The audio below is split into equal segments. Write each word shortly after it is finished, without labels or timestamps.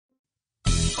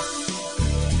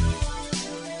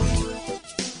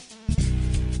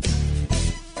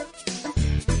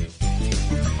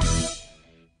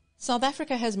South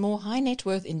Africa has more high net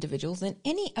worth individuals than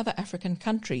any other African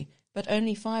country, but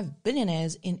only 5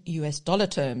 billionaires in US dollar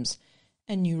terms.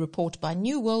 A new report by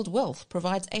New World Wealth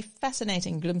provides a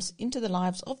fascinating glimpse into the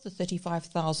lives of the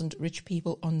 35,000 rich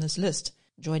people on this list.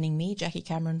 Joining me, Jackie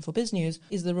Cameron for BizNews,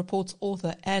 is the report's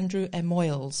author, Andrew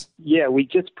Amoils. Yeah, we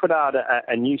just put out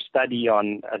a new study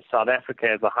on South Africa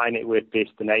as a high net worth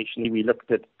destination. We looked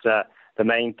at the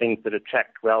main things that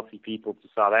attract wealthy people to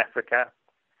South Africa.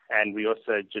 And we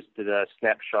also just did a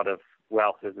snapshot of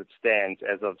wealth as it stands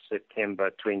as of September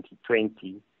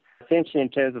 2020. Essentially, in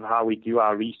terms of how we do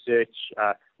our research,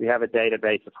 we have a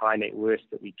database of high net worth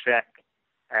that we track,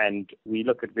 and we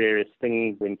look at various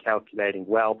things when calculating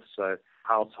wealth. So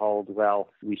household wealth,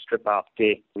 we strip out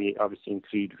debt, we obviously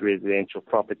include residential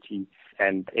property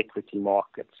and equity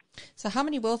markets. So how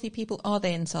many wealthy people are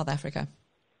there in South Africa?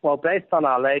 Well, based on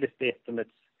our latest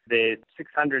estimates, there's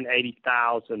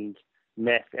 680,000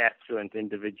 mass affluent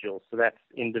individuals. So that's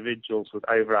individuals with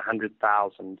over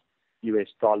 $100,000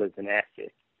 in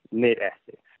assets, net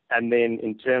assets. And then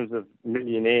in terms of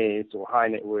millionaires or high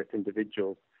net worth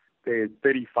individuals, there's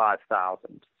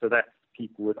 35,000. So that's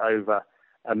people with over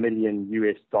 $1 million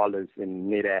in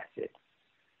net assets.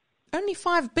 Only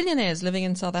 5 billionaires living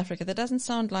in South Africa. That doesn't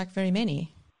sound like very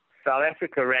many. South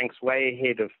Africa ranks way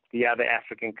ahead of the other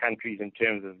African countries in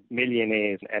terms of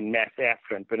millionaires and mass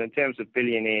affluent. But in terms of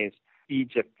billionaires,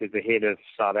 Egypt is ahead of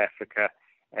South Africa,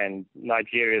 and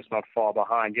Nigeria is not far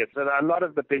behind yet. So a lot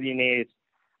of the billionaires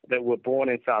that were born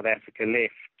in South Africa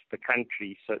left the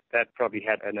country, so that probably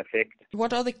had an effect.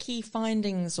 What are the key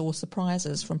findings or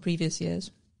surprises from previous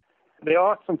years? There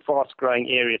are some fast-growing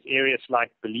areas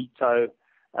like Ballito,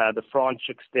 the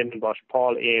Franschhoek-Stellenbosch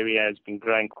Paarl area has been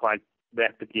growing quite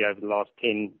rapidly over the last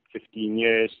 10, 15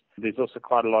 years. There's also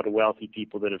quite a lot of wealthy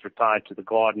people that have retired to the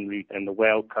Garden Route and the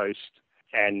Whale Coast.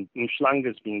 And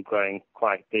Mshlanga's been growing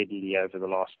quite steadily over the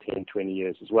last 10, 20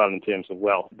 years as well in terms of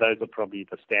wealth. Those are probably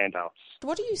the standouts.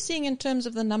 What are you seeing in terms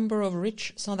of the number of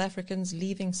rich South Africans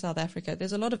leaving South Africa?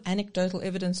 There's a lot of anecdotal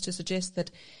evidence to suggest that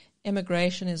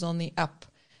emigration is on the up.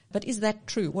 But is that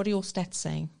true? What are your stats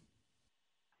saying?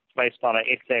 Based on an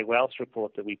SA Wealth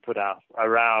report that we put out,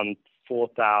 around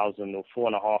 4,000 or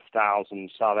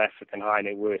 4,500 South African high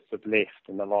net worth have left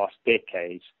in the last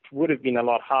decade. It would have been a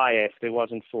lot higher if there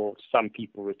wasn't for some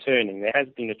people returning. There has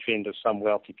been a trend of some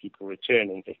wealthy people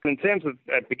returning. In terms of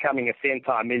becoming a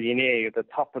centimillionaire, at the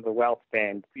top of the wealth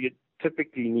band, you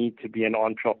typically need to be an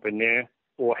entrepreneur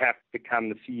or have become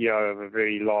the CEO of a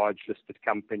very large listed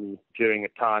company during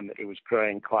a time that it was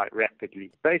growing quite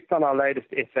rapidly. Based on our latest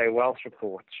SA Wealth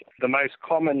report, the most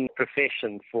common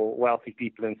profession for wealthy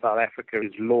people in South Africa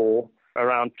is law.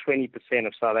 Around 20%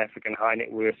 of South African high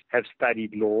net worth have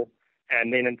studied law.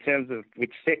 And then in terms of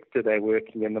which sector they're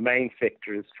working in, the main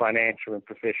sector is financial and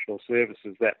professional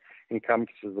services. That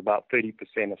encompasses about 30%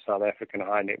 of South African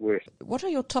high net worth. What are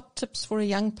your top tips for a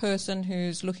young person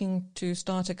who's looking to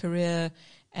start a career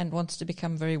and wants to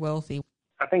become very wealthy?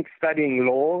 I think studying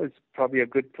law is probably a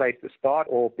good place to start,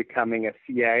 or becoming a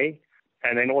CA,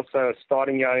 and then also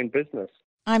starting your own business.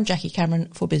 I'm Jackie Cameron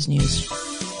for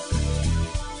BizNews.